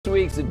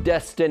week's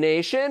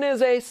destination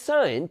is a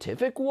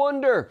scientific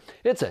wonder.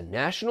 It's a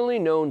nationally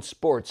known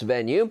sports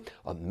venue,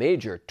 a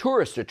major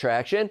tourist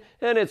attraction,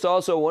 and it's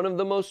also one of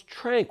the most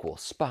tranquil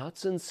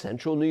spots in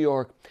central New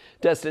York.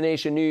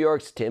 Destination New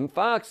York's Tim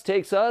Fox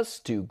takes us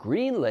to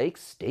Green Lake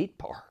State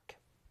Park.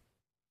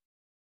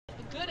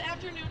 Good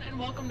afternoon and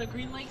welcome to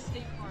Green Lake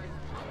State Park.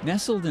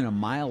 Nestled in a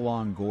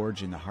mile-long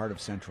gorge in the heart of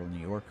central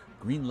New York,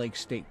 Green Lake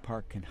State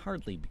Park can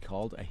hardly be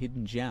called a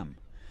hidden gem.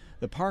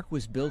 The park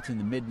was built in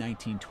the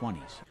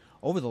mid-1920s.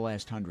 Over the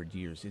last 100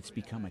 years, it's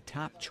become a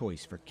top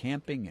choice for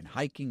camping and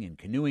hiking and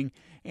canoeing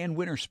and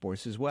winter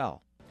sports as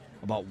well.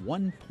 About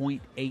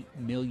 1.8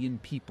 million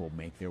people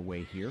make their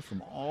way here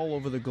from all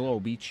over the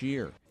globe each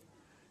year.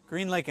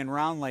 Green Lake and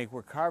Round Lake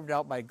were carved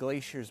out by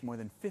glaciers more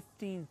than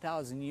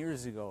 15,000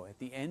 years ago at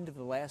the end of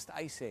the last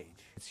ice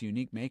age. Its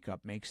unique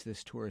makeup makes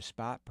this tourist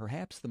spot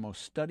perhaps the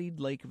most studied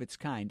lake of its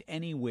kind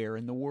anywhere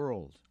in the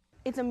world.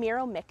 It's a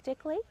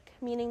meromictic lake,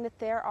 meaning that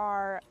there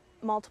are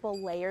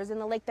multiple layers in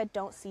the lake that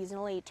don't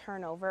seasonally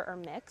turn over or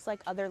mix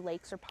like other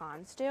lakes or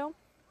ponds do.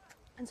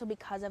 And so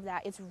because of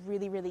that, it's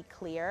really, really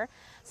clear.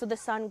 So the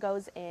sun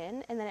goes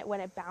in, and then when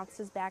it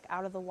bounces back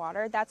out of the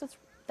water,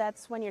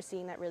 that's when you're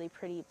seeing that really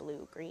pretty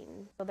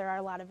blue-green. So there are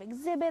a lot of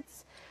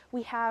exhibits.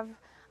 We have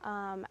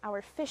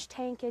our fish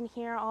tank in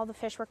here. All the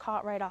fish were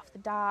caught right off the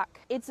dock.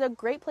 It's a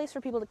great place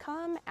for people to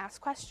come, ask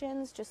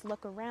questions, just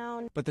look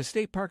around. But the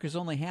state park is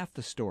only half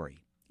the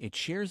story. It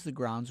shares the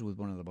grounds with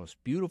one of the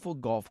most beautiful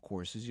golf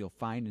courses you'll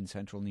find in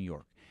central New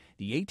York.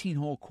 The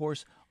 18-hole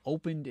course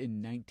opened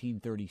in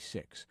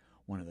 1936,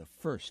 one of the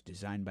first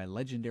designed by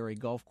legendary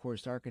golf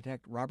course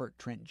architect Robert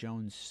Trent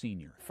Jones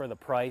Sr. For the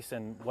price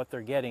and what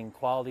they're getting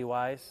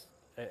quality-wise,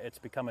 it's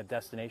become a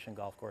destination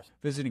golf course.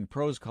 Visiting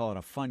pros call it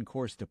a fun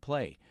course to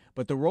play,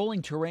 but the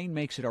rolling terrain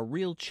makes it a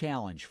real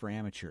challenge for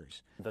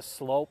amateurs. The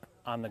slope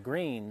on the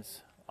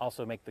greens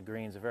also make the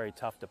greens very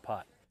tough to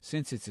putt.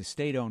 Since it's a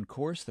state-owned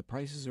course, the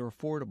prices are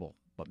affordable.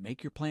 But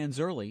make your plans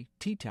early.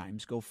 Tee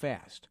times go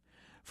fast.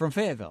 From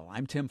Fayetteville,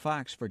 I'm Tim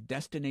Fox for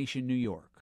Destination New York.